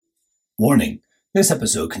Warning: this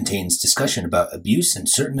episode contains discussion about abuse and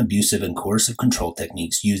certain abusive and coercive control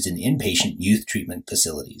techniques used in inpatient youth treatment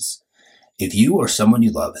facilities. If you or someone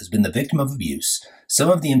you love has been the victim of abuse,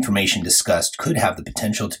 some of the information discussed could have the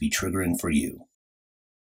potential to be triggering for you.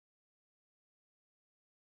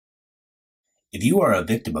 If you are a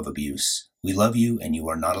victim of abuse, we love you and you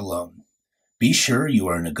are not alone. Be sure you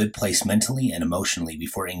are in a good place mentally and emotionally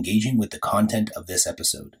before engaging with the content of this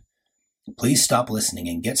episode. Please stop listening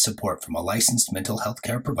and get support from a licensed mental health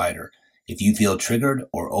care provider if you feel triggered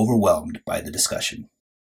or overwhelmed by the discussion.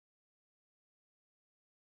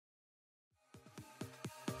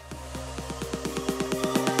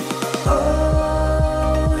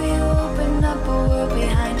 Oh, you open up a world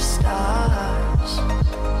behind the stars.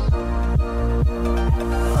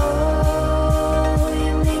 Oh,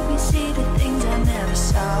 you make me see the things I never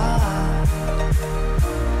saw.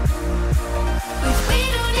 We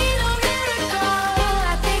don't need a miracle.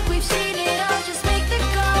 I think we've seen it all. Just make the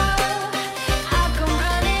call. I'll come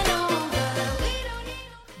running over. We don't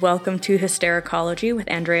need. Welcome to Hystericology with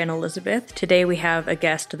Andrea and Elizabeth. Today we have a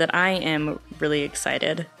guest that I am really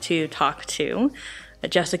excited to talk to,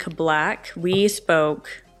 Jessica Black. We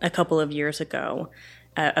spoke a couple of years ago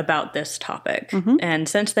about this topic. And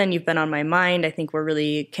since then you've been on my mind. I think we're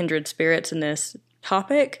really kindred spirits in this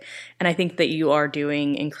topic. And I think that you are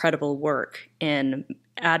doing incredible work in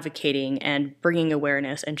advocating and bringing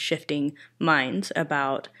awareness and shifting minds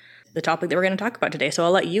about the topic that we're going to talk about today. So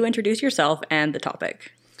I'll let you introduce yourself and the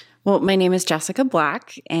topic. Well, my name is Jessica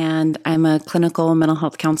Black, and I'm a clinical mental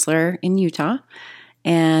health counselor in Utah.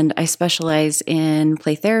 And I specialize in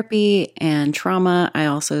play therapy and trauma. I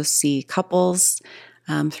also see couples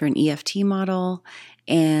through an EFT model.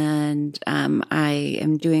 And I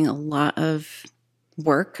am doing a lot of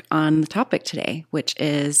work on the topic today, which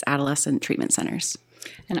is adolescent treatment centers.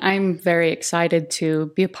 And I'm very excited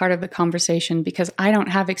to be a part of the conversation because I don't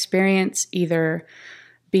have experience either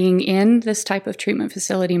being in this type of treatment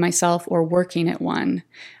facility myself or working at one.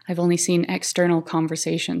 I've only seen external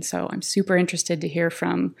conversations, so I'm super interested to hear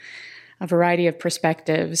from a variety of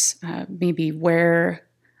perspectives, maybe where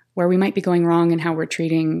we might be going wrong and how we're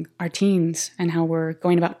treating our teens and how we're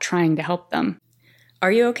going about trying to help them.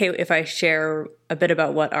 Are you okay if I share a bit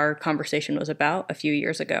about what our conversation was about a few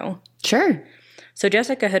years ago? Sure. So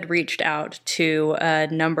Jessica had reached out to a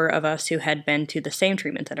number of us who had been to the same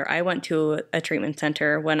treatment center. I went to a treatment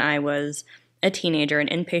center when I was a teenager, an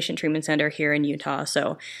inpatient treatment center here in Utah.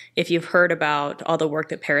 So if you've heard about all the work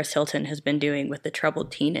that Paris Hilton has been doing with the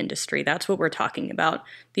troubled teen industry, that's what we're talking about.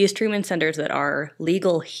 These treatment centers that are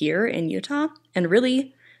legal here in Utah and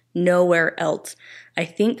really nowhere else. I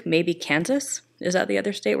think maybe Kansas, is that the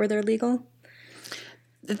other state where they're legal?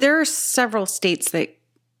 There are several states that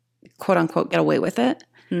quote unquote get away with it.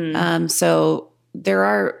 So there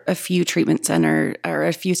are a few treatment center or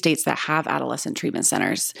a few states that have adolescent treatment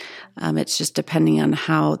centers. It's just depending on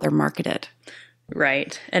how they're marketed.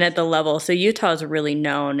 Right. And at the level, so Utah is really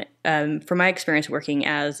known, from my experience working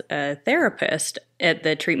as a therapist at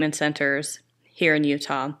the treatment centers here in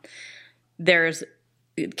Utah, there's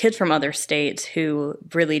kids from other states who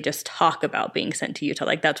really just talk about being sent to Utah.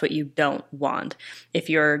 Like that's what you don't want. If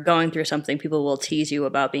you're going through something, people will tease you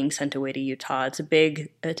about being sent away to Utah. It's a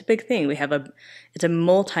big thing. It's a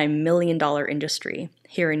multi-million-dollar industry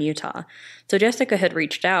here in Utah. So Jessica had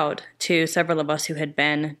reached out to several of us who had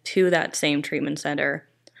been to that same treatment center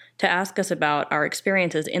to ask us about our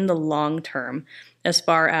experiences in the long term as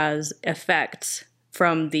far as effects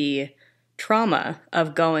from the trauma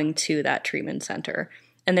of going to that treatment center.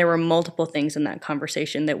 And there were multiple things in that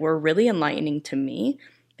conversation that were really enlightening to me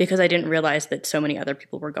because I didn't realize that so many other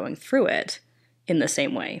people were going through it in the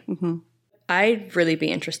same way. I'd really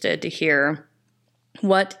be interested to hear,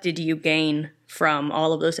 what did you gain from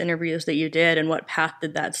all of those interviews that you did and what path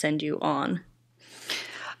did that send you on?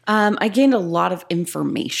 I gained a lot of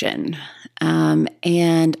information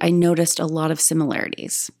and I noticed a lot of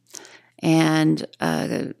similarities. And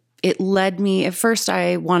it led me, at first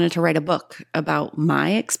I wanted to write a book about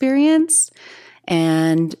my experience,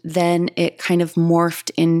 and then it kind of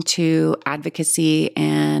morphed into advocacy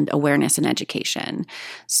and awareness and education.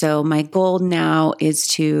 So my goal now is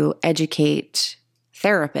to educate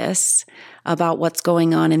therapists about what's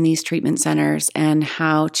going on in these treatment centers and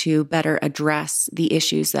how to better address the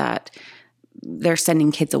issues that they're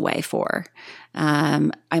sending kids away for.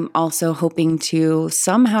 I'm also hoping to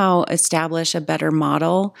somehow establish a better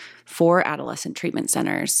model for adolescent treatment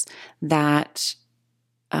centers that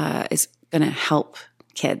is going to help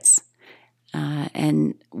kids.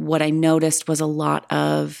 And what I noticed was a lot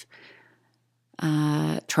of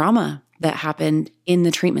trauma that happened in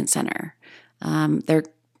the treatment center.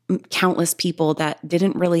 countless people that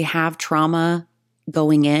didn't really have trauma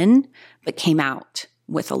going in, but came out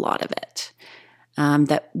with a lot of it.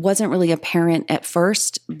 That wasn't really apparent at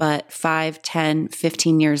first, but 5, 10,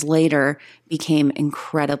 15 years later became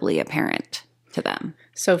incredibly apparent to them.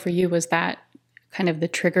 So for you, was that kind of the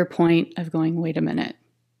trigger point of going, wait a minute,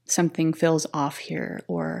 something feels off here?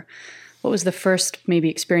 Or what was the first maybe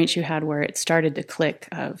experience you had where it started to click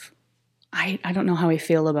of, I don't know how I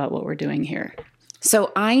feel about what we're doing here?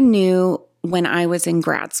 So I knew when I was in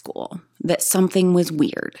grad school that something was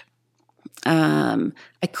weird.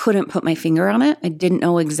 I couldn't put my finger on it. I didn't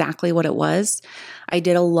know exactly what it was. I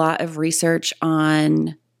did a lot of research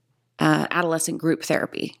on adolescent group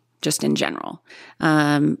therapy, just in general,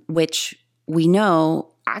 which we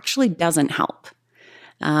know actually doesn't help.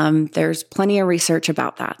 There's plenty of research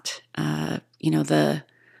about that.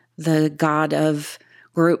 The god of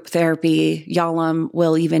group therapy, Yalom,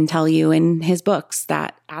 will even tell you in his books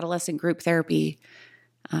that adolescent group therapy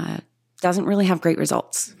doesn't really have great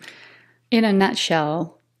results. In a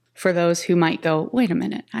nutshell, for those who might go, wait a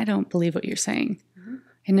minute, I don't believe what you're saying.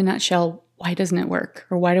 In a nutshell, why doesn't it work?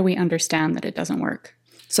 Or why do we understand that it doesn't work?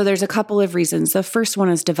 So there's a couple of reasons. The first one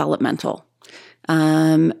is developmental.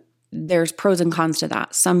 There's pros and cons to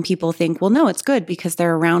that. Some people think, well, no, it's good because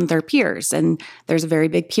they're around their peers and there's a very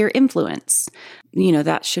big peer influence.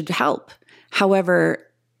 That should help. However,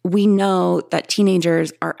 we know that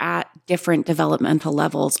teenagers are at different developmental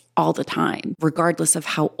levels all the time. Regardless of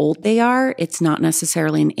how old they are, it's not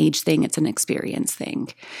necessarily an age thing, it's an experience thing.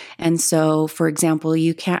 And so, for example,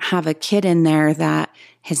 you can't have a kid in there that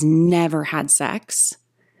has never had sex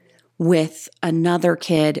with another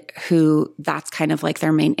kid who that's kind of like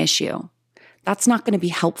their main issue. That's not going to be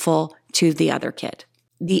helpful to the other kid.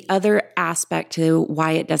 The other aspect to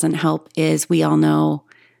why it doesn't help is we all know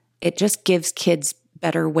it just gives kids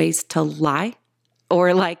better ways to lie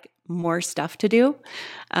or like more stuff to do,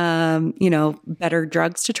 better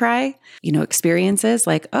drugs to try, experiences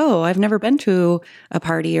like, oh, I've never been to a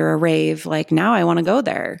party or a rave. Like now I want to go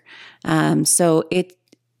there. So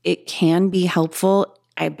it can be helpful,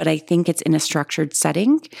 but I think it's in a structured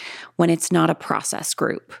setting when it's not a process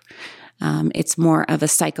group. It's more of a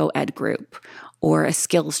psycho ed group or a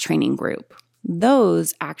skills training group.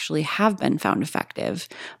 Those actually have been found effective,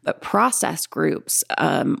 but process groups,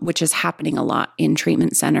 which is happening a lot in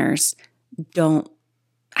treatment centers, don't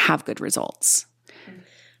have good results.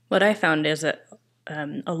 What I found is that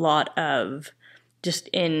a lot of just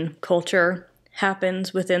in culture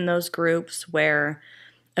happens within those groups where,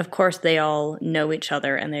 of course, they all know each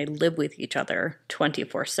other and they live with each other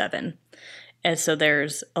 24/7. And so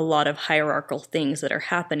there's a lot of hierarchical things that are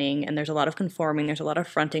happening, and there's a lot of conforming, there's a lot of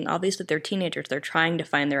fronting. Obviously, they're teenagers, they're trying to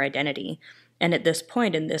find their identity. And at this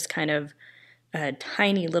point, in this kind of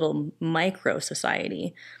tiny little micro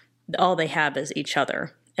society, all they have is each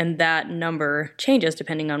other. And that number changes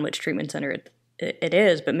depending on which treatment center it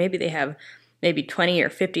is, but maybe they have 20 or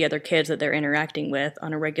 50 other kids that they're interacting with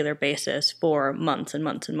on a regular basis for months and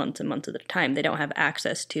months and months and months at a time. They don't have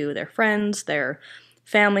access to their friends, their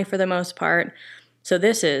family for the most part. So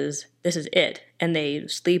this is it. And they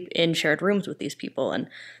sleep in shared rooms with these people, and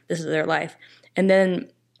this is their life. And then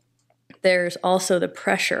there's also the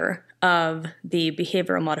pressure of the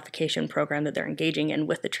behavioral modification program that they're engaging in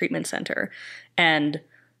with the treatment center and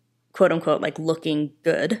quote unquote like looking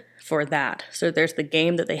good for that. So there's the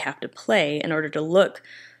game that they have to play in order to look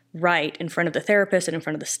right in front of the therapist and in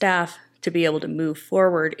front of the staff to be able to move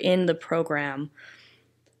forward in the program.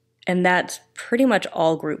 And that's pretty much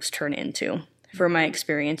all groups turn into, from my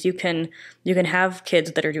experience. You can have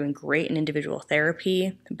kids that are doing great in individual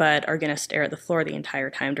therapy, but are going to stare at the floor the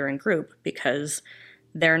entire time during group because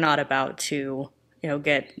they're not about to,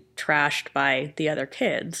 get trashed by the other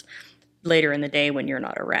kids later in the day when you're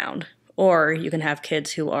not around. Or you can have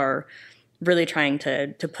kids who are really trying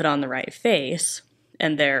to put on the right face,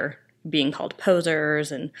 and they're being called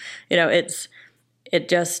posers, and the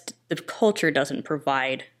culture doesn't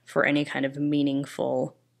provide for any kind of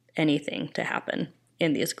meaningful anything to happen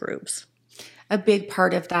in these groups. A big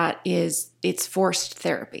part of that is it's forced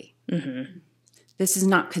therapy. Mm-hmm. This is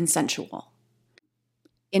not consensual.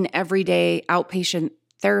 In everyday outpatient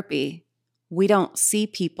therapy, we don't see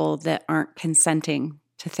people that aren't consenting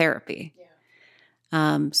to therapy.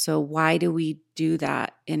 Yeah. So why do we do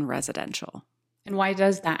that in residential? And why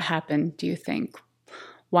does that happen, do you think?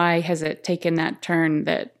 Why has it taken that turn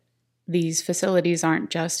that these facilities aren't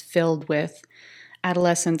just filled with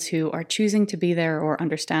adolescents who are choosing to be there or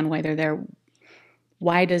understand why they're there?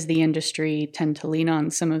 Why does the industry tend to lean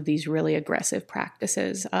on some of these really aggressive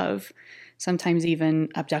practices of sometimes even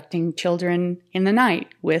abducting children in the night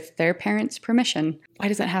with their parents' permission. Why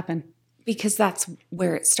does that happen? Because that's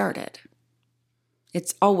where it started.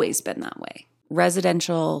 It's always been that way.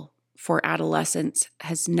 Residential for adolescents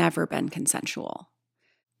has never been consensual.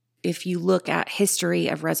 If you look at history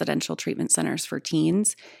of residential treatment centers for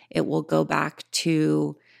teens, it will go back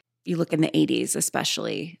to, you look in the 80s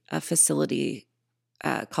especially, a facility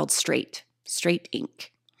called Straight Inc.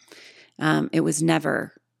 It was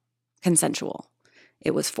never consensual.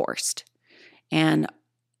 It was forced. And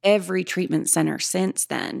every treatment center since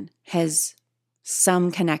then has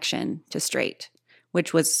some connection to Straight,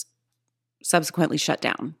 which was subsequently shut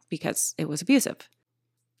down because it was abusive.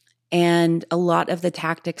 And a lot of the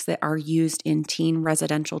tactics that are used in teen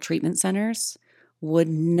residential treatment centers would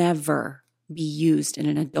never be used in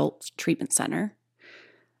an adult treatment center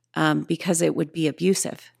because it would be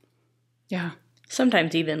abusive. Yeah.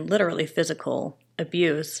 Sometimes even literally physical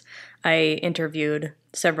abuse. I interviewed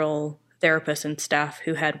several therapists and staff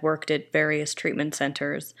who had worked at various treatment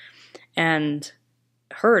centers and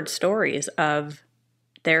heard stories of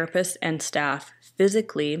therapists and staff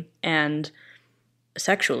physically and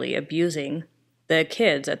sexually abusing the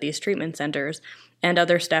kids at these treatment centers, and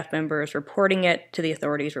other staff members reporting it to the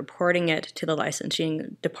authorities, reporting it to the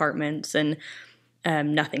licensing departments, and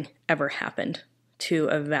nothing ever happened to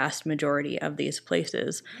a vast majority of these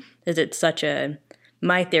places.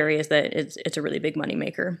 My theory is that it's a really big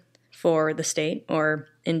moneymaker for the state or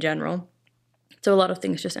in general. So a lot of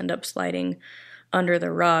things just end up sliding under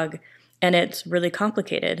the rug. And it's really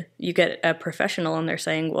complicated. You get a professional and they're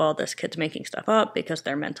saying, well, this kid's making stuff up because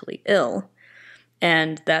they're mentally ill.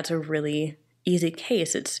 And that's a really easy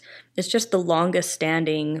case. It's just the longest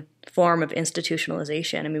standing form of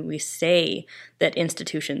institutionalization. I mean, we say that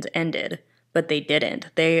institutions ended, but they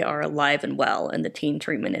didn't. They are alive and well in the teen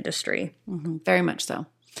treatment industry. Mm-hmm. Very much so.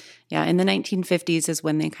 Yeah, in the 1950s is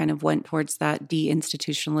when they kind of went towards that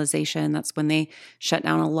deinstitutionalization. That's when they shut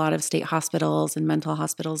down a lot of state hospitals and mental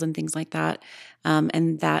hospitals and things like that.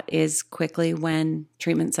 And that is quickly when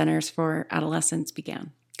treatment centers for adolescents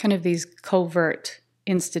began. Kind of these covert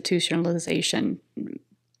institutionalization,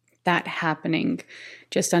 that happening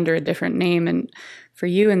just under a different name. And for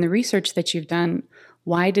you and the research that you've done,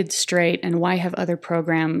 why did Straight and why have other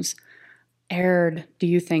programs erred, do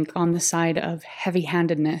you think, on the side of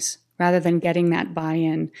heavy-handedness rather than getting that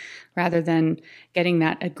buy-in, rather than getting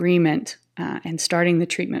that agreement and starting the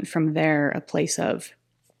treatment from there, a place of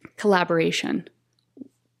collaboration?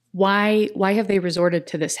 Why have they resorted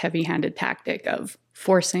to this heavy-handed tactic of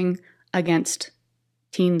forcing against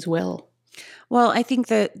teens' will? Well, I think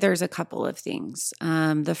that there's a couple of things.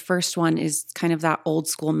 The first one is kind of that old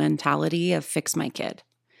school mentality of fix my kid.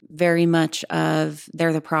 Very much of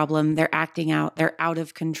they're the problem, they're acting out, they're out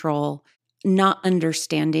of control, not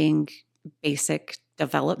understanding basic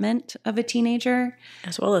development of a teenager.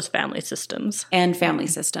 As well as family systems. And family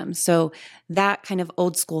systems. So that kind of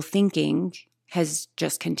old school thinking has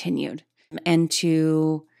just continued. And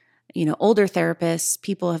to, older therapists,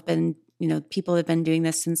 people have been doing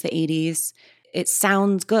this since the 80s. It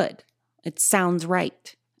sounds good. It sounds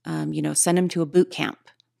right. Send them to a boot camp.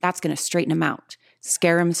 That's going to straighten them out.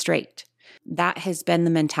 Scare them straight. That has been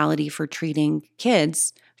the mentality for treating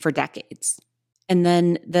kids for decades. And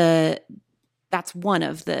then that's one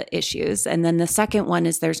of the issues. And then the second one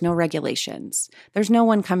is there's no regulations. There's no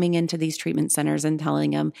one coming into these treatment centers and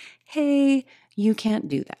telling them, hey, you can't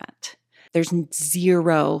do that. There's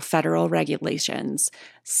zero federal regulations,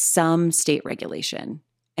 some state regulation.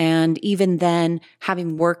 And even then,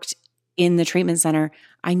 having worked in the treatment center,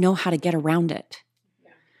 I know how to get around it.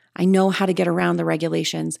 I know how to get around the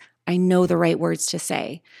regulations. I know the right words to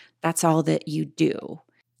say. That's all that you do.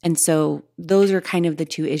 And so those are kind of the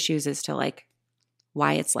two issues as to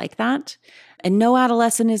why it's like that. And no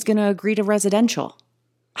adolescent is going to agree to residential.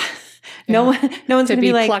 No one's going to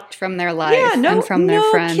be plucked from their life and from their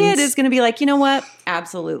friends. No kid is going to be like, you know what?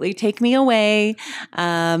 Absolutely. Take me away.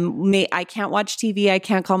 I can't watch TV. I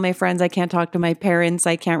can't call my friends. I can't talk to my parents.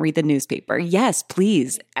 I can't read the newspaper. Yes,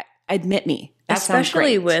 please admit me. That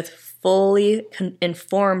especially with fully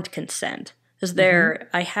informed consent. Because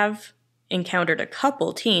I have encountered a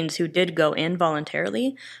couple teens who did go in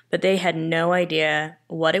voluntarily, but they had no idea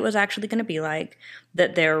what it was actually going to be like,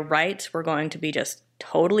 that their rights were going to be just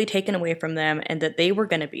totally taken away from them, and that they were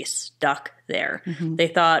going to be stuck there. Mm-hmm. They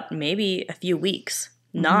thought maybe a few weeks,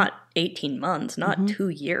 not 18 months, not 2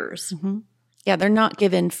 years. Mm-hmm. Yeah, they're not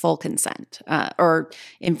given full consent or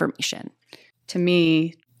information. To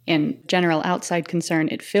me, in general outside concern,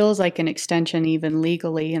 it feels like an extension even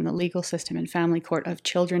legally in the legal system and family court of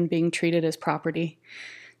children being treated as property.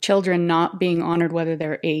 children not being honored, whether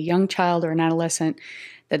they're a young child or an adolescent,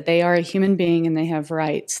 that they are a human being and they have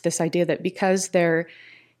rights. This idea that because their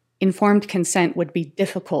informed consent would be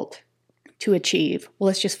difficult to achieve, well,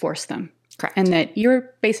 let's just force them. Correct. And that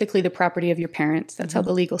you're basically the property of your parents. That's how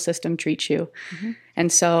the legal system treats you.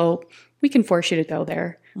 And so we can force you to go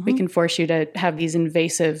there. We can force you to have these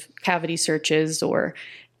invasive cavity searches, or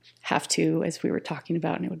have to, as we were talking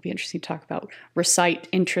about, and it would be interesting to talk about, recite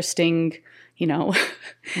interesting,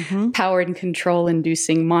 power and control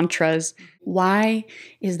inducing mantras. Why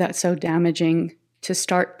is that so damaging to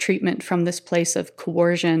start treatment from this place of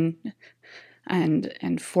coercion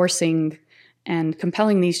and forcing and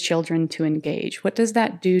compelling these children to engage? What does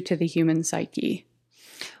that do to the human psyche?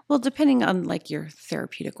 Well, depending on like your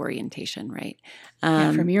therapeutic orientation, right?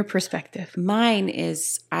 From your perspective. Mine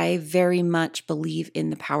is I very much believe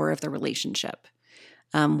in the power of the relationship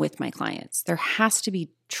with my clients. There has to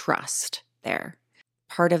be trust there.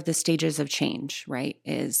 Part of the stages of change, right,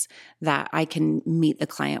 is that I can meet the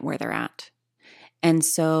client where they're at. And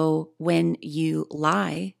so when you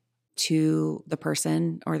lie to the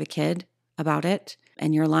person or the kid about it,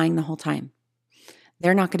 and you're lying the whole time,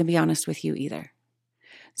 they're not going to be honest with you either.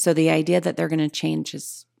 So the idea that they're going to change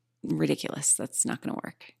is ridiculous. That's not going to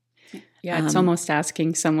work. Yeah, it's almost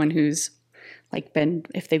asking someone who's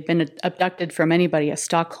if they've been abducted from anybody, a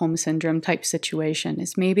Stockholm syndrome type situation,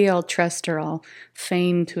 is maybe I'll trust or I'll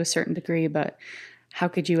feign to a certain degree, but how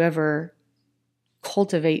could you ever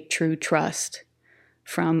cultivate true trust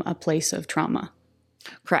from a place of trauma?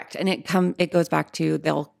 Correct. And it goes back to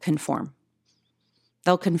they'll conform.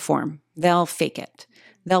 They'll conform. They'll fake it.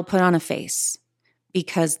 They'll put on a face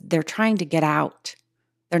because they're trying to get out.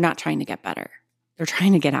 They're not trying to get better. They're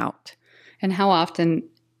trying to get out. And how often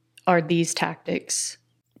are these tactics,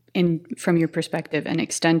 from your perspective, an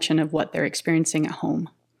extension of what they're experiencing at home?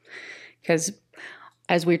 Because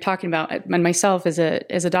as we were talking about, and myself as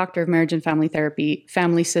a doctor of marriage and family therapy,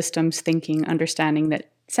 family systems thinking, understanding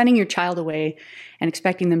that sending your child away and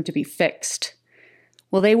expecting them to be fixed,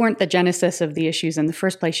 well, they weren't the genesis of the issues in the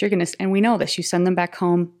first place. And we know this, you send them back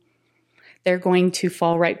home, they're going to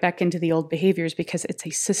fall right back into the old behaviors because it's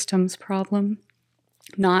a systems problem,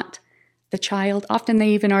 not the child. Often they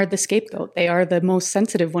even are the scapegoat. They are the most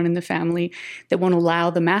sensitive one in the family that won't allow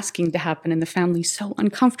the masking to happen. And the family's so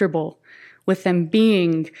uncomfortable with them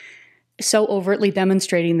being so overtly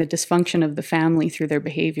demonstrating the dysfunction of the family through their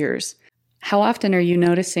behaviors. How often are you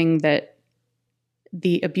noticing that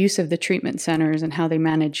the abuse of the treatment centers and how they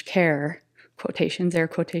manage care, quotations, air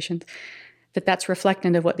quotations, that's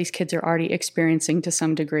reflective of what these kids are already experiencing to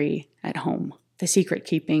some degree at home? The secret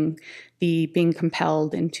keeping, the being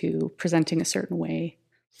compelled into presenting a certain way.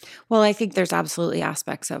 Well, I think there's absolutely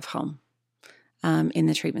aspects of home in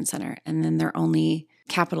the treatment center, and then they're only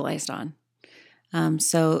capitalized on.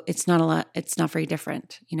 So it's not very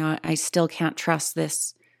different. I still can't trust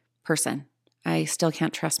this person. I still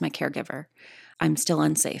can't trust my caregiver. I'm still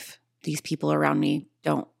unsafe. These people around me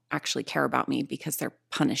don't actually care about me because they're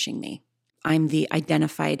punishing me. I'm the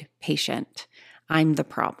identified patient. I'm the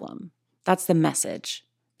problem. That's the message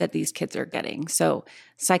that these kids are getting. So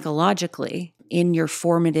psychologically, in your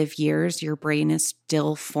formative years, your brain is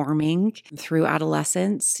still forming. Through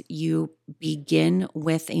adolescence, you begin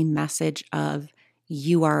with a message of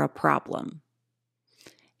you are a problem.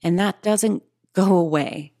 And that doesn't go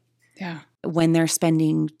away. Yeah. When they're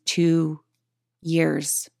spending 2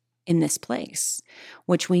 years in this place,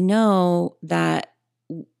 which we know that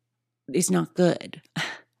is not good.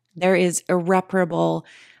 There is irreparable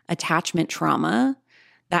attachment trauma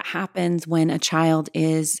that happens when a child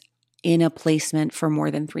is in a placement for more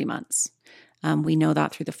than 3 months. We know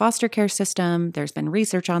that through the foster care system. There's been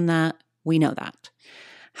research on that. We know that.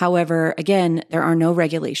 However, again, there are no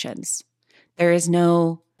regulations. There is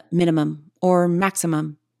no minimum or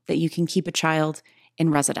maximum that you can keep a child in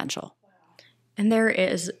residential. And there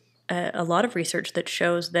is a lot of research that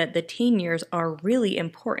shows that the teen years are really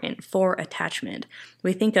important for attachment.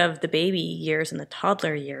 We think of the baby years and the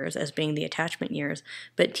toddler years as being the attachment years,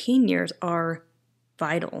 but teen years are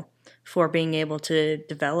vital for being able to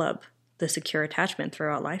develop the secure attachment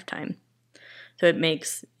throughout lifetime. So it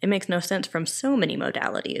makes no sense from so many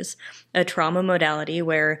modalities. A trauma modality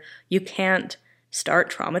where you can't start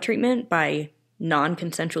trauma treatment by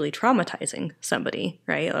non-consensually traumatizing somebody,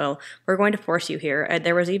 right? Well, we're going to force you here.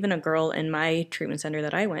 There was even a girl in my treatment center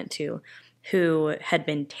that I went to who had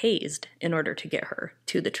been tased in order to get her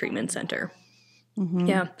to the treatment center. Mm-hmm.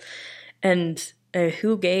 Yeah. And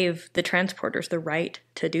who gave the transporters the right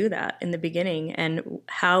to do that in the beginning? And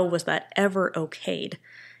how was that ever okayed?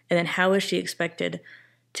 And then how is she expected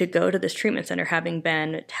to go to this treatment center having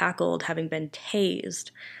been tackled, having been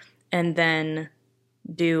tased, and then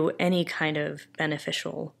do any kind of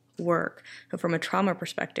beneficial work from a trauma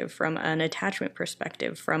perspective, from an attachment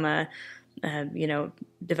perspective, from a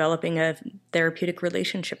developing a therapeutic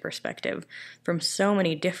relationship perspective, from so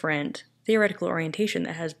many different theoretical orientation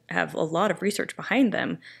that have a lot of research behind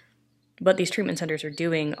them. What these treatment centers are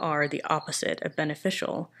doing are the opposite of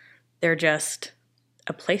beneficial. They're just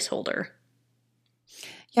a placeholder.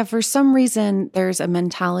 Yeah, for some reason, there's a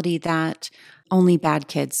mentality that only bad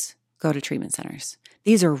kids go to treatment centers.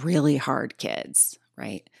 These are really hard kids,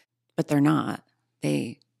 right? But they're not.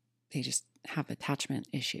 They just have attachment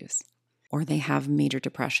issues, or they have major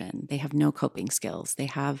depression. They have no coping skills. They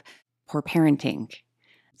have poor parenting.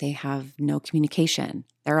 They have no communication.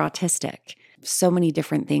 They're autistic. So many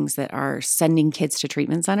different things that are sending kids to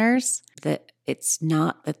treatment centers that it's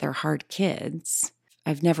not that they're hard kids.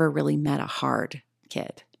 I've never really met a hard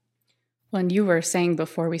kid. When you were saying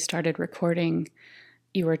before we started recording,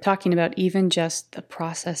 you were talking about even just the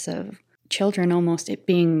process of children almost it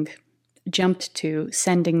being jumped to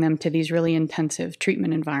sending them to these really intensive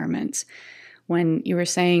treatment environments. When you were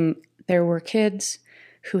saying there were kids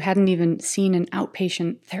who hadn't even seen an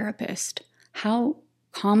outpatient therapist, how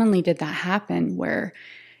commonly did that happen where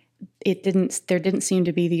there didn't seem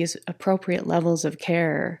to be these appropriate levels of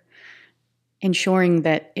care, ensuring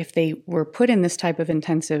that if they were put in this type of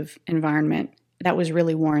intensive environment, that was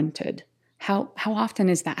really warranted? How often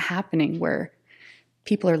is that happening where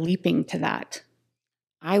people are leaping to that?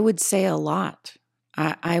 I would say a lot.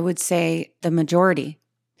 I would say the majority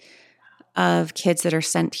of kids that are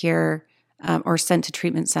sent here or sent to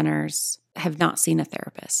treatment centers have not seen a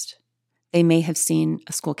therapist. They may have seen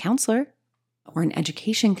a school counselor or an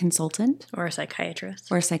education consultant. Or a psychiatrist.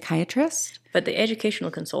 But the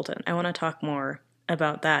educational consultant, I want to talk more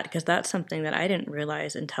about that because that's something that I didn't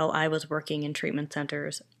realize until I was working in treatment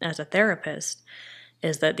centers as a therapist,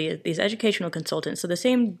 is that these educational consultants, so the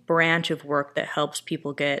same branch of work that helps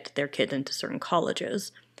people get their kids into certain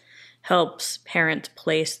colleges, helps parents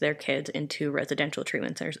place their kids into residential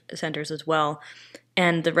treatment centers as well.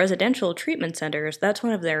 And the residential treatment centers, that's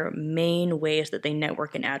one of their main ways that they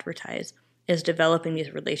network and advertise, is developing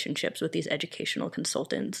these relationships with these educational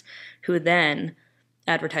consultants who then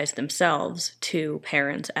advertise themselves to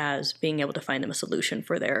parents as being able to find them a solution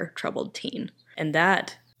for their troubled teen. And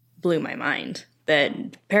that blew my mind,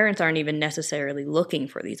 that parents aren't even necessarily looking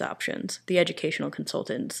for these options. The educational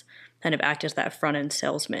consultants kind of act as that front-end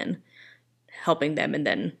salesman, helping them and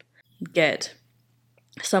then get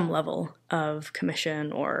some level of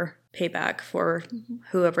commission or payback for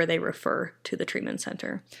whoever they refer to the treatment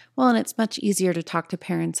center. Well, and it's much easier to talk to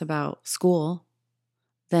parents about school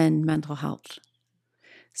than mental health.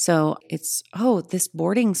 So it's, this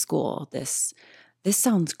boarding school, this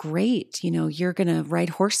sounds great. You're going to ride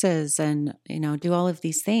horses and, do all of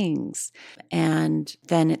these things. And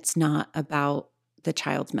then it's not about the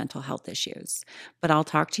child's mental health issues. But I'll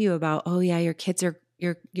talk to you about, your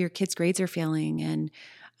kids grades are failing and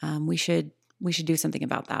we should do something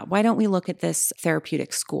about that. Why don't we look at this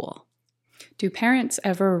therapeutic school? Do parents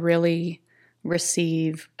ever really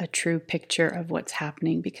receive a true picture of what's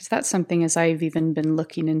happening? Because that's something, as I've even been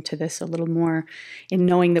looking into this a little more in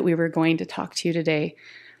knowing that we were going to talk to you today,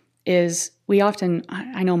 is we often,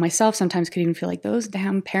 I know myself sometimes could even feel like those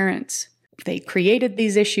damn parents, they created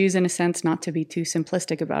these issues in a sense, not to be too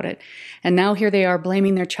simplistic about it. And now here they are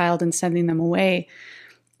blaming their child and sending them away.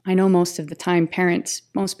 I know most of the time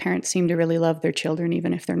most parents seem to really love their children,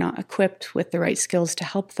 even if they're not equipped with the right skills to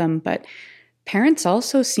help them. But parents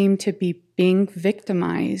also seem to be being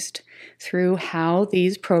victimized through how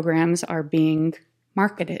these programs are being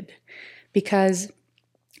marketed. Because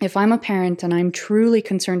if I'm a parent and I'm truly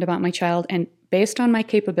concerned about my child, and based on my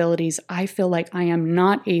capabilities, I feel like I am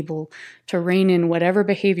not able to rein in whatever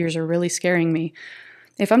behaviors are really scaring me.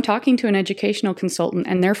 If I'm talking to an educational consultant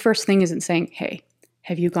and their first thing isn't saying, hey,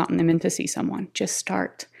 have you gotten them in to see someone? Just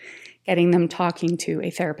start getting them talking to a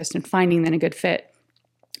therapist and finding them a good fit.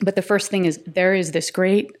 But the first thing is there is this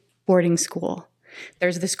great boarding school.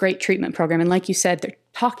 There's this great treatment program. And like you said, they're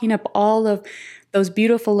talking up all of those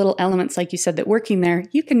beautiful little elements, like you said, that working there,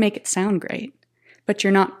 you can make it sound great. But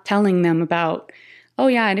you're not telling them about,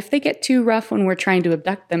 and if they get too rough when we're trying to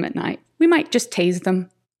abduct them at night, we might just tase them.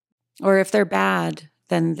 Or if they're bad,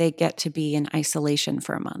 then they get to be in isolation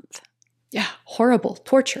for a month. Yeah, horrible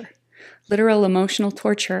torture, literal emotional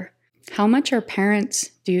torture. How much are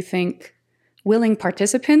parents, do you think, willing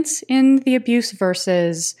participants in the abuse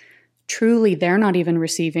versus truly they're not even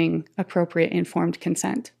receiving appropriate informed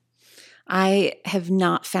consent? I have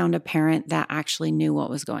not found a parent that actually knew what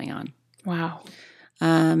was going on. Wow.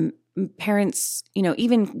 Parents,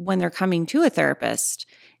 even when they're coming to a therapist,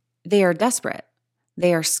 they are desperate.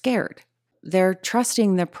 They are scared. They're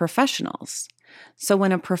trusting the professionals. So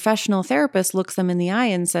when a professional therapist looks them in the eye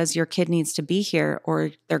and says, your kid needs to be here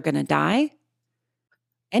or they're going to die,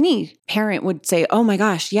 any parent would say, oh my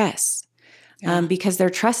gosh, yes. Yeah. Because they're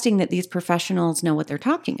trusting that these professionals know what they're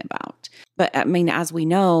talking about. But I mean, as we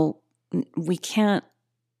know, we can't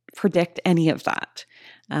predict any of that.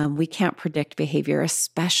 We can't predict behavior,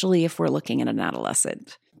 especially if we're looking at an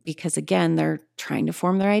adolescent, because again, they're trying to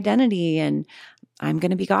form their identity and I'm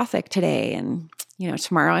going to be gothic today. And,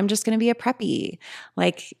 tomorrow I'm just going to be a preppy.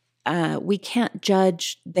 We can't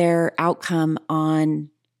judge their outcome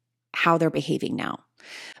on how they're behaving now.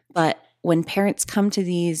 But when parents come to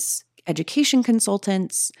these education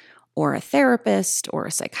consultants or a therapist or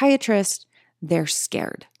a psychiatrist, they're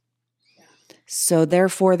scared. So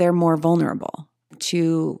therefore, they're more vulnerable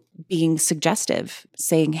to being suggestive,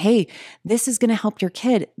 saying, hey, this is going to help your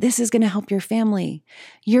kid. This is going to help your family.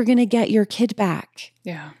 You're going to get your kid back.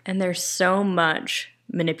 Yeah. And there's so much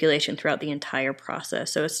manipulation throughout the entire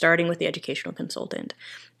process. So it's starting with the educational consultant,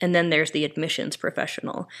 and then there's the admissions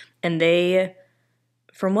professional. And they,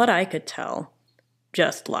 from what I could tell,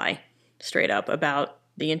 just lie straight up about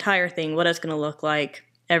the entire thing, what it's going to look like,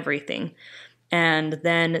 everything. And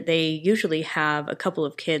then they usually have a couple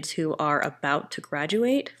of kids who are about to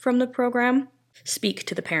graduate from the program speak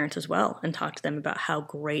to the parents as well and talk to them about how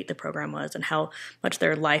great the program was and how much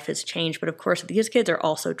their life has changed. But of course, these kids are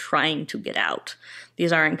also trying to get out.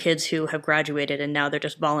 These aren't kids who have graduated and now they're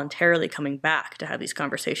just voluntarily coming back to have these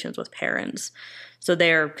conversations with parents. So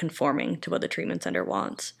they're conforming to what the treatment center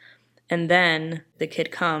wants. And then the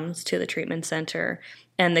kid comes to the treatment center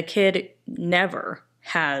and the kid never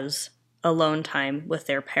has alone time with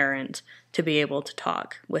their parent to be able to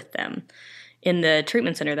talk with them. In the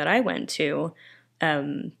treatment center that I went to,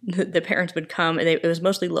 the parents would come, and it was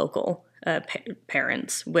mostly local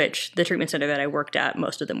parents, which the treatment center that I worked at,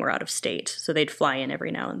 most of them were out of state, so they'd fly in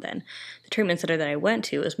every now and then. The treatment center that I went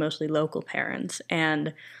to was mostly local parents,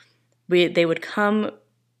 and they would come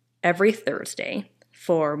every Thursday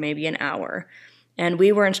for maybe an hour, and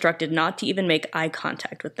we were instructed not to even make eye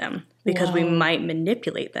contact with them because we might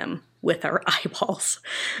manipulate them with our eyeballs,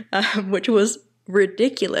 which was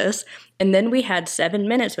ridiculous. And then we had 7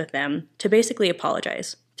 minutes with them to basically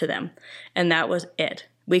apologize to them. And that was it.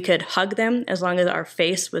 We could hug them as long as our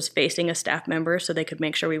face was facing a staff member so they could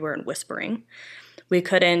make sure we weren't whispering. We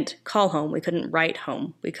couldn't call home. We couldn't write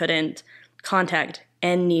home. We couldn't contact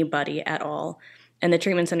anybody at all. And the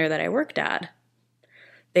treatment center that I worked at,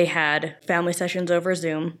 they had family sessions over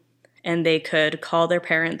Zoom, and they could call their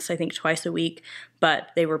parents, I think, twice a week, but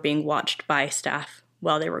they were being watched by staff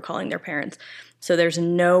while they were calling their parents. So there's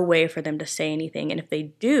no way for them to say anything. And if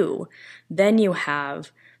they do, then you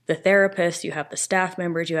have the therapist, you have the staff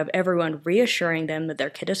members, you have everyone reassuring them that their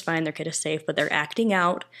kid is fine, their kid is safe, but they're acting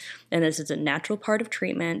out, and this is a natural part of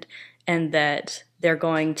treatment, and that they're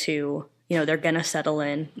going to, they're going to settle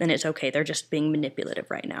in, and it's okay. They're just being manipulative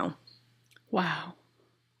right now. Wow.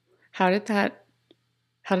 How did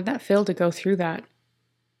that feel to go through that?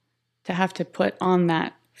 To have to put on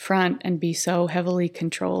that front and be so heavily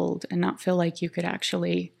controlled and not feel like you could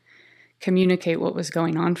actually communicate what was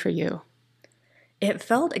going on for you? It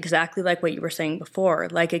felt exactly like what you were saying before,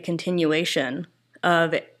 like a continuation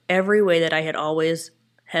of every way that I had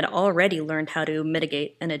already learned how to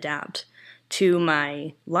mitigate and adapt to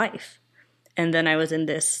my life. And then I was in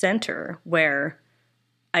this center where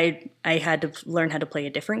I had to learn how to play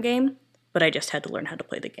a different game, but I just had to learn how to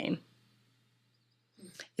play the game.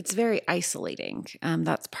 It's very isolating.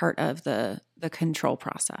 That's part of the control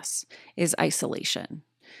process is isolation,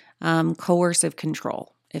 coercive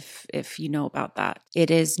control. If you know about that, it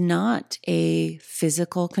is not a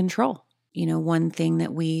physical control. One thing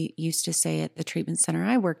that we used to say at the treatment center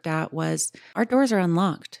I worked at was our doors are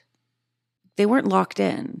unlocked. They weren't locked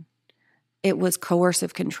in. It was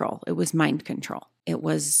coercive control. It was mind control. It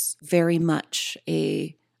was very much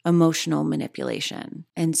a emotional manipulation.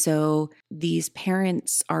 And so these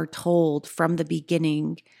parents are told from the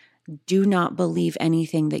beginning, do not believe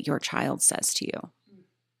anything that your child says to you.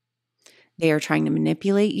 They are trying to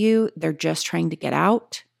manipulate you. They're just trying to get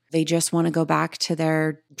out. They just want to go back to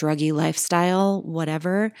their druggy lifestyle,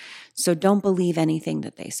 whatever. So don't believe anything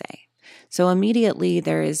that they say. So immediately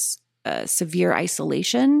there is severe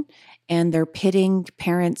isolation, and they're pitting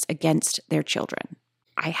parents against their children.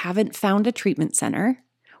 I haven't found a treatment center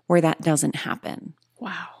where that doesn't happen.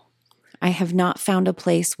 Wow. I have not found a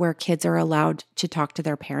place where kids are allowed to talk to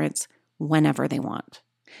their parents whenever they want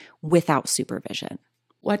without supervision.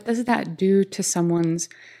 What does that do to someone's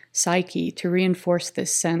psyche to reinforce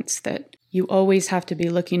this sense that you always have to be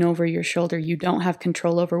looking over your shoulder. You don't have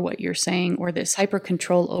control over what you're saying, or this hyper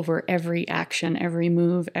control over every action, every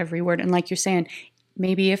move, every word. And like you're saying,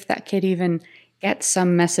 maybe if that kid even gets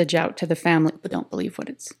some message out to the family, but don't believe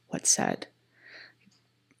what's said.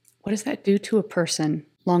 What does that do to a person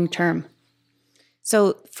long term?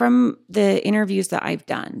 So from the interviews that I've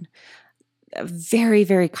done, a very,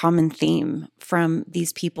 very common theme from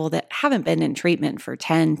these people that haven't been in treatment for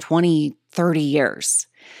 10, 20, 30 years,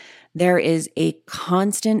 there is a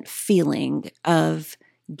constant feeling of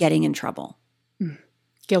getting in trouble.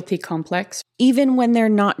 Guilty complex. Even when they're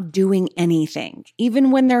not doing anything,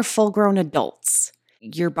 even when they're full-grown adults,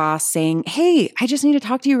 your boss saying, hey, I just need to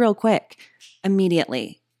talk to you real quick.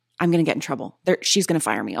 Immediately, I'm going to get in trouble. She's going to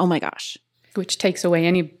fire me. Oh my gosh. Which takes away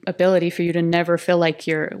any ability for you to never feel like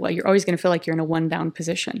you're always going to feel like you're in a one-down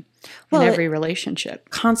position in every relationship.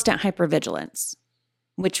 Constant hypervigilance,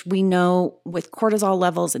 which we know with cortisol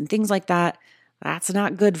levels and things like that, that's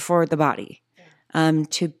not good for the body,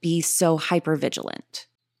 to be so hypervigilant.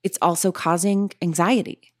 It's also causing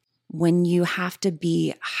anxiety when you have to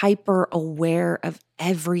be hyper aware of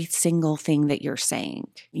every single thing that you're saying.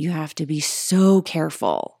 You have to be so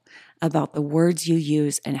careful about the words you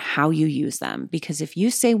use and how you use them. Because if you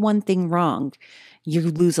say one thing wrong, you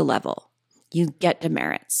lose a level. You get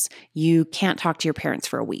demerits. You can't talk to your parents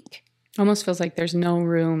for a week. Almost feels like there's no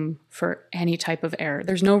room for any type of error.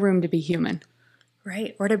 There's no room to be human.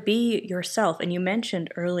 Right. Or to be yourself. And you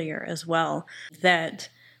mentioned earlier as well that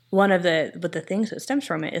one of the things that stems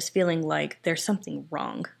from it is feeling like there's something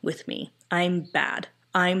wrong with me. I'm bad.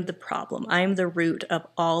 I'm the problem. I'm the root of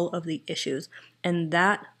all of the issues. And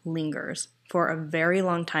that lingers for a very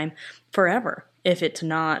long time, forever, if it's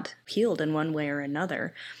not healed in one way or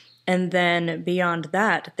another. And then beyond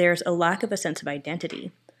that, there's a lack of a sense of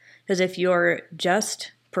identity. Because if you're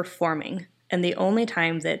just performing, and the only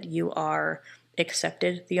time that you are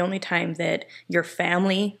accepted, the only time that your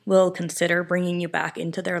family will consider bringing you back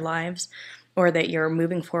into their lives, or that you're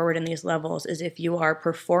moving forward in these levels, is if you are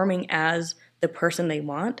performing as the person they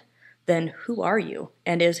want, then who are you?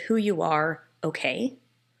 And is who you are okay?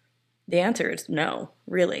 The answer is no,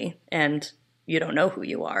 really. And you don't know who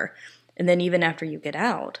you are. And then even after you get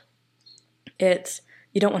out,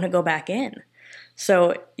 you don't want to go back in.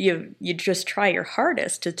 So you just try your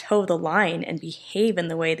hardest to toe the line and behave in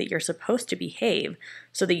the way that you're supposed to behave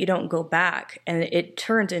so that you don't go back. And it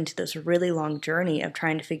turns into this really long journey of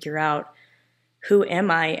trying to figure out, who am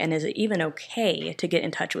I, and is it even okay to get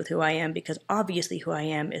in touch with who I am? Because obviously who I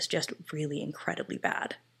am is just really incredibly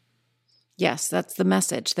bad. Yes, that's the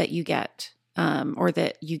message that you get, or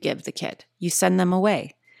that you give the kid. You send them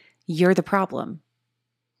away. You're the problem.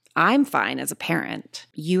 I'm fine as a parent.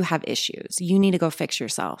 You have issues. You need to go fix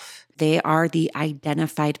yourself. They are the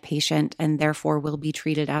identified patient and therefore will be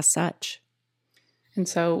treated as such. And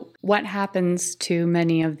so what happens to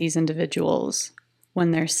many of these individuals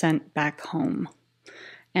when they're sent back home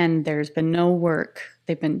and there's been no work?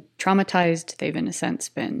 They've been traumatized. They've, in a sense,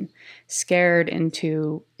 been scared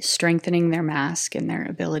into strengthening their mask and their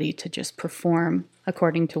ability to just perform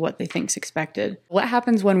according to what they think's expected. What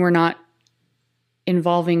happens when we're not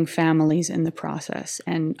involving families in the process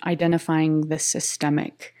and identifying the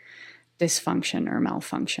systemic dysfunction or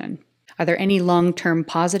malfunction? Are there any long-term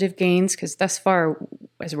positive gains? Because thus far,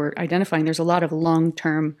 as we're identifying, there's a lot of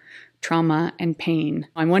long-term trauma and pain.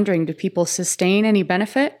 I'm wondering, do people sustain any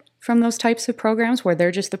benefit from those types of programs where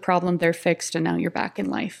they're just the problem, they're fixed, and now you're back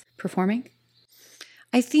in life performing?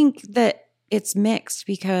 I think that it's mixed,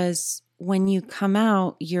 because when you come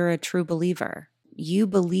out, you're a true believer. You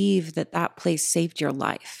believe that that place saved your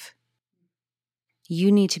life.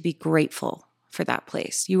 You need to be grateful for that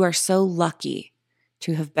place. You are so lucky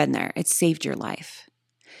to have been there. It saved your life.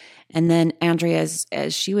 And then Andrea,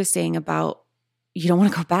 as she was saying about, you don't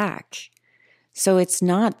want to go back. So it's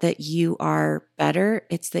not that you are better,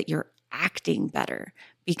 it's that you're acting better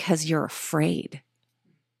because you're afraid.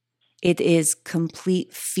 It is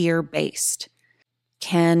complete fear-based.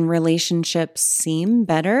 Can relationships seem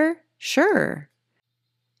better? Sure.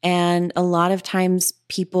 And a lot of times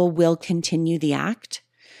people will continue the act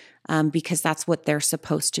because that's what they're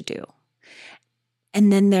supposed to do.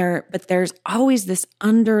 And then there's always this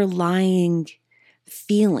underlying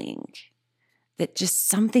feeling that just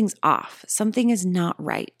something's off. Something is not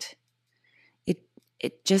right.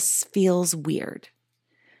 It just feels weird.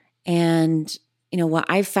 And, what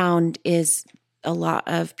I've found is a lot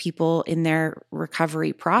of people in their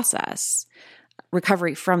recovery process,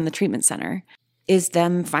 recovery from the treatment center, is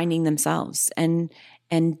them finding themselves and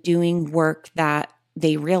doing work that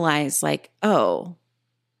they realize, like, oh,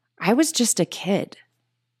 I was just a kid.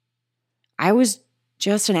 I was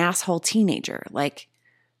just an asshole teenager, like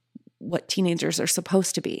what teenagers are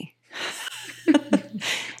supposed to be.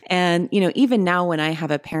 And, even now when I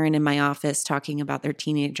have a parent in my office talking about their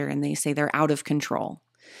teenager and they say they're out of control,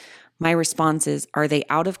 my response is, are they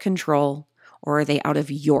out of control or are they out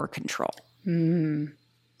of your control?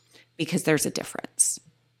 Because there's a difference.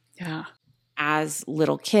 Yeah. As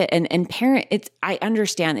little kid and parent, I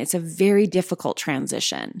understand it's a very difficult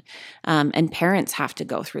transition. And parents have to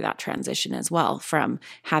go through that transition as well, from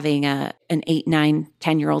having an 8, 9,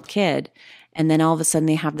 10-year-old kid. And then all of a sudden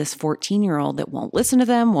they have this 14-year-old that won't listen to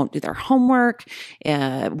them, won't do their homework,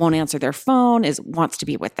 won't answer their phone, wants to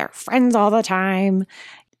be with their friends all the time.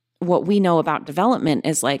 What we know about development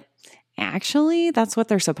is like, actually, that's what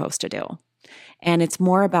they're supposed to do. And it's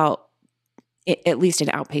more about, at least in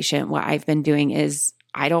outpatient, what I've been doing is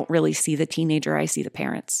I don't really see the teenager, I see the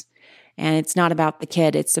parents. And it's not about the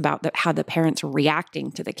kid, it's about how the parents are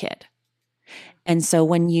reacting to the kid. And so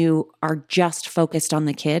when you are just focused on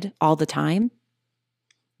the kid all the time,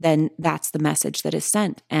 then that's the message that is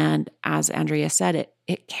sent. And as Andrea said,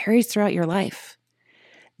 it carries throughout your life.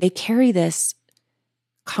 They carry this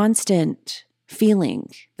constant feeling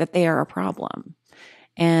that they are a problem.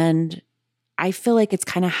 And I feel like it's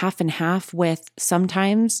kind of half and half, with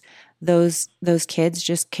sometimes those kids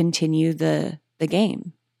just continue the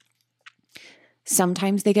game.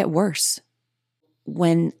 Sometimes they get worse.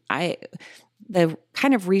 The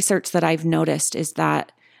kind of research that I've noticed is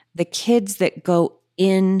that the kids that go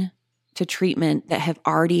in to treatment that have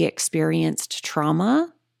already experienced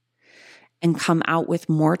trauma and come out with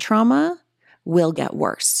more trauma will get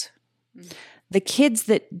worse. The kids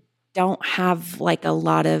that don't have like a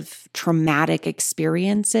lot of traumatic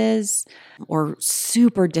experiences or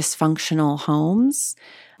super dysfunctional homes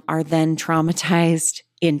are then traumatized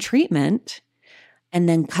in treatment and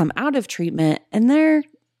then come out of treatment and they're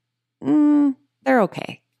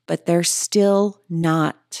okay, but they're still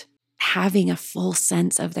not having a full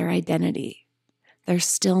sense of their identity. They're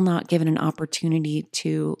still not given an opportunity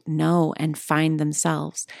to know and find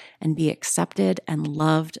themselves and be accepted and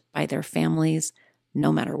loved by their families,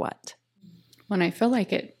 no matter what. When I feel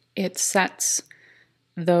like it sets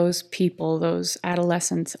those people, those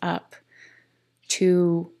adolescents up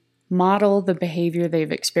to model the behavior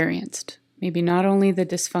they've experienced. Maybe not only the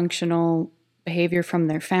dysfunctional behavior from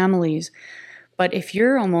their families, but if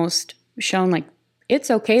you're almost shown like, it's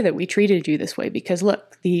okay that we treated you this way because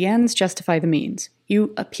look, the ends justify the means.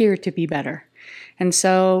 You appear to be better. And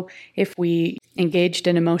so if we engaged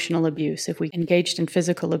in emotional abuse, if we engaged in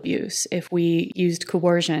physical abuse, if we used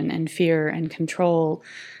coercion and fear and control,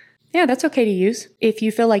 yeah, that's okay to use. If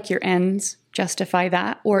you feel like your ends justify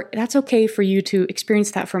that, or that's okay for you to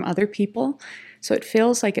experience that from other people. So it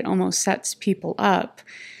feels like it almost sets people up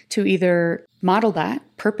to either model that,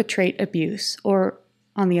 perpetrate abuse, or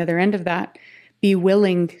on the other end of that, be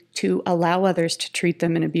willing to allow others to treat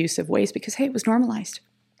them in abusive ways because, hey, it was normalized.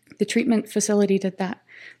 The treatment facility did that.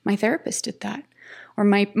 My therapist did that. Or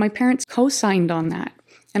my parents co-signed on that.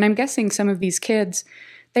 And I'm guessing some of these kids,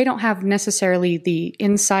 they don't have necessarily the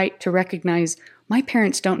insight to recognize my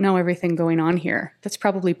parents don't know everything going on here. That's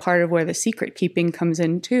probably part of where the secret keeping comes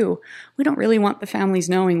in too. We don't really want the families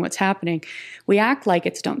knowing what's happening. We act like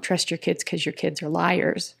it's don't trust your kids because your kids are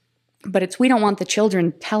liars. But it's we don't want the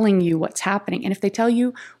children telling you what's happening. And if they tell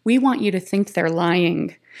you, we want you to think they're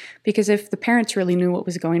lying. Because if the parents really knew what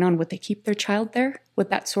was going on, would they keep their child there? Would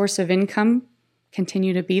that source of income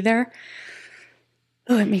continue to be there?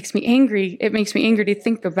 Oh, it makes me angry. It makes me angry to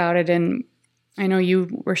think about it. And I know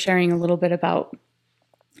you were sharing a little bit about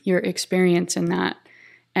your experience in that.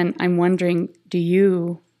 And I'm wondering, do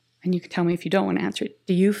you, and you can tell me if you don't want to answer it,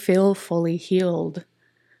 do you feel fully healed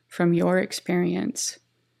from your experience?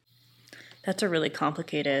 That's a really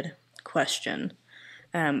complicated question,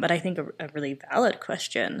 but I think a really valid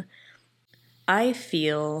question. I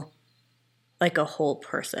feel like a whole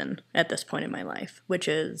person at this point in my life, which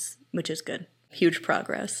is good. Huge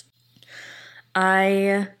progress.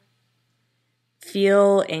 I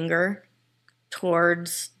feel anger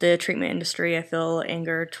towards the treatment industry. I feel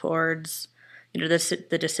anger towards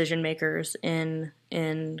the decision makers in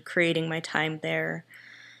creating my time there.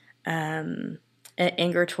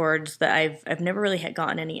 Anger towards that I've never really had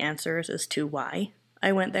gotten any answers as to why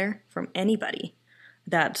I went there from anybody.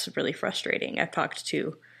 That's really frustrating. I've talked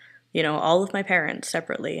to, all of my parents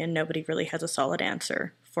separately, and nobody really has a solid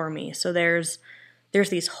answer for me. So there's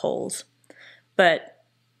these holes, but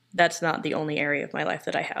that's not the only area of my life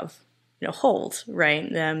that I have, holes, right?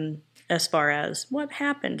 As far as what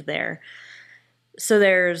happened there. So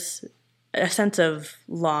there's a sense of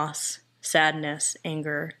loss, sadness,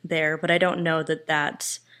 anger there, but I don't know that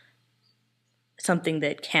that's something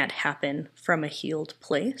that can't happen from a healed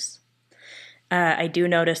place. I do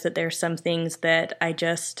notice that there's some things that I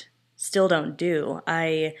just still don't do.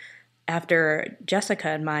 After Jessica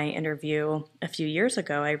and my interview a few years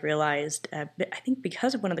ago, I realized, I think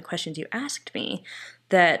because of one of the questions you asked me,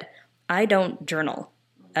 that I don't journal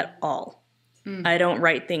at all. I don't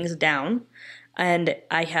write things down, and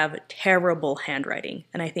I have terrible handwriting.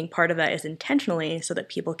 And I think part of that is intentionally so that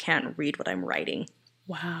people can't read what I'm writing.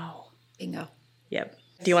 Wow. Bingo. Yep.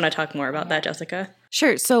 Do you want to talk more about that, Jessica?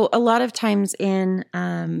 Sure. So a lot of times in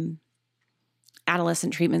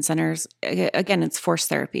adolescent treatment centers, again, it's forced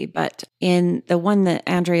therapy, but in the one that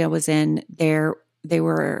Andrea was in, they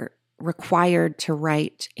were required to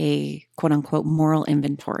write a quote unquote moral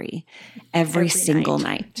inventory every single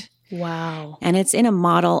night. Wow. And it's in a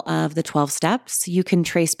model of the 12 steps. You can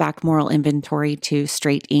trace back moral inventory to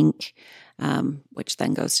straight ink, which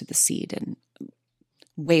then goes to the seed and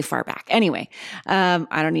way far back. Anyway, I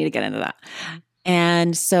don't need to get into that.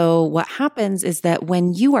 And so what happens is that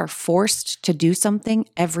when you are forced to do something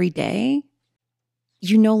every day,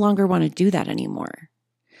 you no longer want to do that anymore.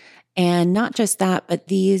 And not just that, but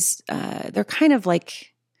these, they're kind of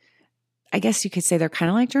like, I guess you could say they're kind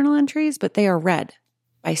of like journal entries, but they are read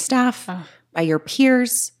by staff, by your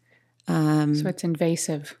peers. So it's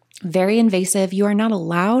invasive. Very invasive. You are not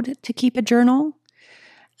allowed to keep a journal.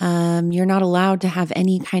 You're not allowed to have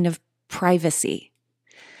any kind of privacy,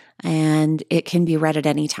 and it can be read at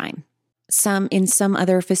any time. In some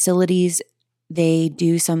other facilities, they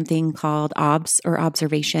do something called OBS or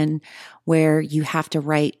observation, where you have to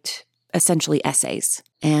write essentially essays,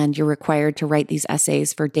 and you're required to write these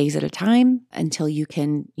essays for days at a time until you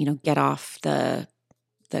can, get off the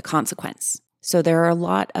consequence. So there are a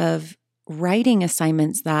lot of writing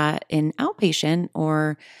assignments that in outpatient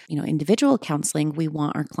or, individual counseling, we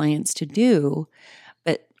want our clients to do.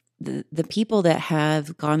 But the people that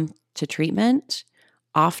have gone to treatment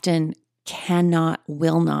often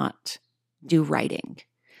will not do writing.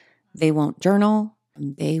 They won't journal.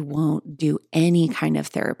 They won't do any kind of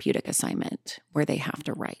therapeutic assignment where they have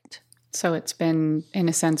to write. So it's been, in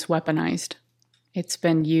a sense, weaponized. It's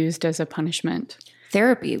been used as a punishment.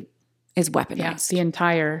 Therapy is weaponized. Yeah, the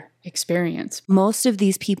entire experience. Most of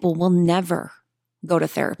these people will never go to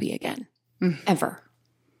therapy again, ever.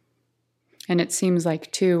 And it seems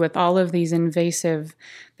like, too, with all of these invasive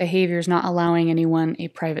behaviors, not allowing anyone a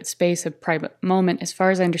private space, a private moment, as far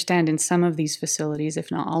as I understand, in some of these facilities,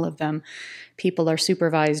 if not all of them, people are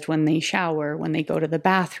supervised when they shower, when they go to the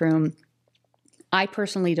bathroom. I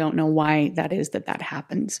personally don't know why that is that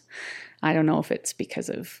happens. I don't know if it's because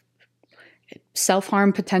of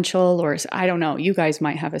self-harm potential, or I don't know. You guys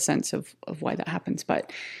might have a sense of why that happens,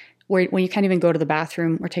 but when you can't even go to the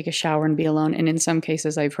bathroom or take a shower and be alone. And in some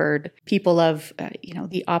cases, I've heard people of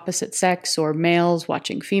the opposite sex or males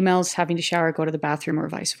watching females having to shower, go to the bathroom, or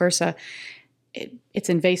vice versa. It's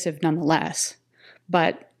invasive nonetheless,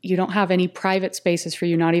 but you don't have any private spaces for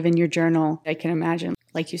you, not even your journal. I can imagine,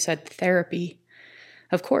 like you said, therapy.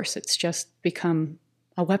 Of course, it's just become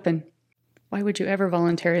a weapon. Why would you ever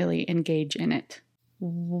voluntarily engage in it?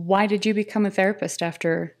 Why did you become a therapist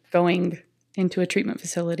after going into a treatment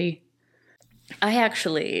facility? My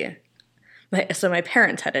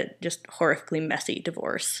parents had a just horrifically messy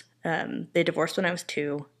divorce. They divorced when I was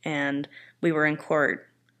 2, and we were in court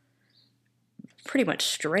pretty much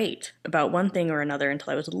straight about one thing or another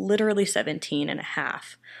until I was literally 17 and a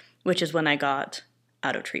half, which is when I got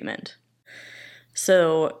out of treatment.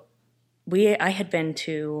 So I had been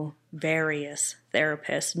to various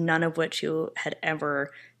therapists, none of which had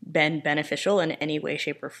ever been beneficial in any way,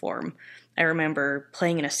 shape, or form. I remember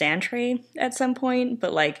playing in a sand tray at some point,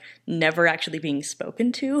 but never actually being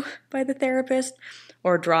spoken to by the therapist,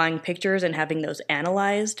 or drawing pictures and having those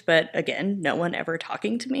analyzed, but again, no one ever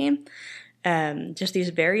talking to me. Just these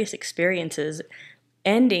various experiences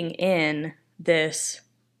ending in this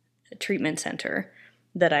treatment center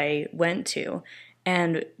that I went to,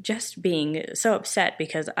 and just being so upset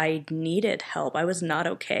because I needed help. I was not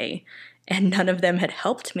okay, and none of them had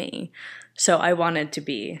helped me. So I wanted to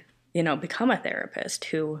become a therapist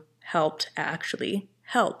who actually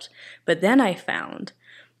helped. But then I found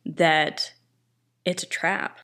that it's a trap.